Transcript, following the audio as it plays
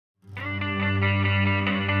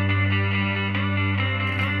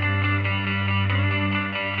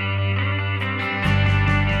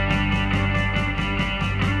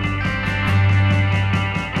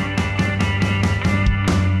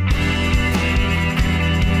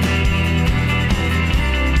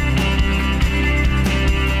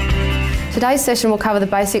Today's session will cover the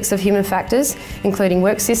basics of human factors, including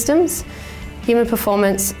work systems, human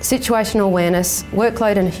performance, situational awareness,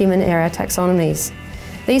 workload and human error taxonomies.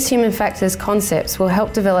 These human factors concepts will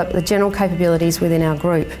help develop the general capabilities within our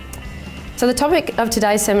group. So the topic of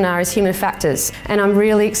today's seminar is human factors, and I'm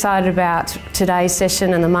really excited about today's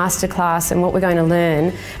session and the masterclass and what we're going to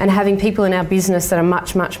learn, and having people in our business that are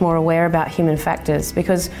much more aware about human factors,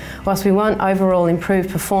 because whilst we want overall improved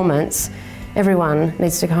performance, everyone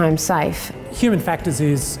needs to go home safe. Human factors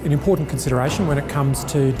is an important consideration when it comes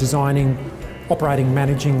to designing, operating,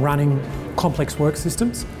 managing, running complex work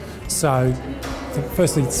systems. So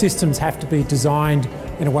firstly, systems have to be designed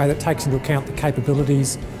in a way that takes into account the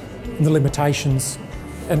capabilities and the limitations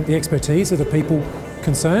and the expertise of the people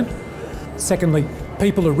concerned. Secondly,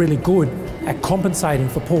 people are really good at compensating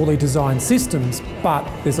for poorly designed systems, but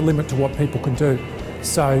there's a limit to what people can do.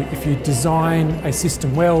 So if you design a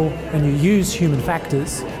system well and you use human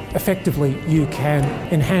factors, effectively you can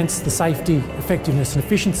enhance the safety, effectiveness and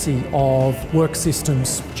efficiency of work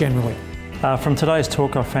systems generally. From today's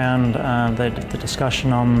talk, I found the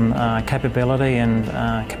discussion on capability and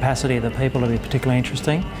capacity of the people to be particularly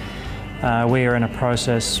interesting. We are in a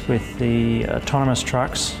process with the autonomous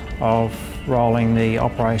trucks of rolling the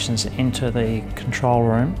operations into the control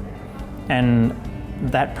room, and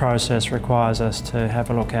that process requires us to have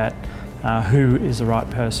a look at who is the right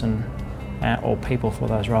person or people for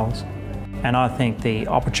those roles. And I think the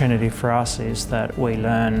opportunity for us is that we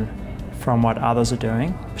learn from what others are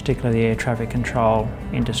doing, particularly the air traffic control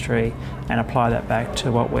industry, and apply that back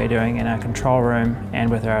to what we're doing in our control room and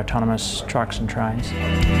with our autonomous trucks and trains.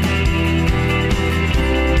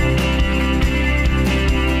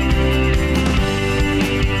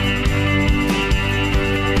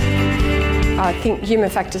 I think human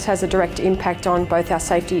factors has a direct impact on both our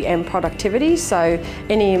safety and productivity, so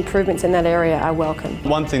any improvements in that area are welcome.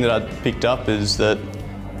 One thing that I picked up is that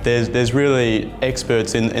there's really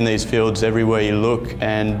experts in these fields everywhere you look,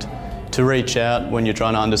 and to reach out when you're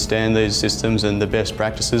trying to understand these systems and the best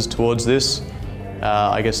practices towards this.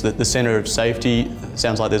 I guess the Centre of Safety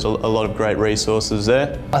sounds like there's a lot of great resources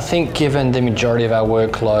there. I think given the majority of our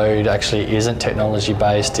workload actually isn't technology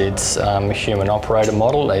based, it's a human operator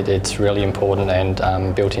model. It's really important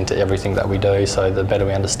and built into everything that we do, so the better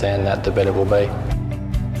we understand that, the better we'll be.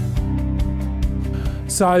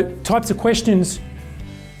 So types of questions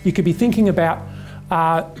you could be thinking about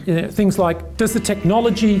are things like, does the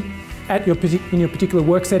technology in your particular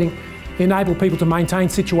work setting enable people to maintain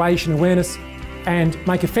situation awareness and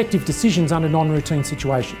make effective decisions under non-routine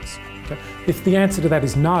situations? Okay. If the answer to that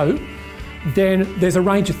is no, then there's a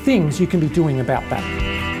range of things you can be doing about that.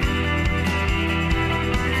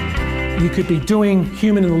 You could be doing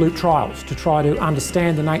human-in-the-loop trials to try to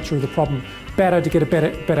understand the nature of the problem better, to get a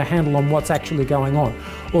better handle on what's actually going on,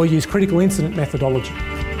 or use critical incident methodology.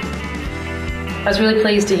 I was really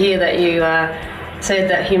pleased to hear that you said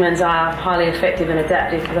that humans are highly effective and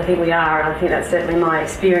adaptive, because I think we are, and I think that's certainly my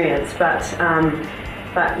experience. But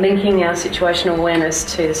linking our situational awareness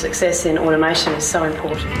to the success in automation is so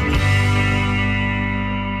important.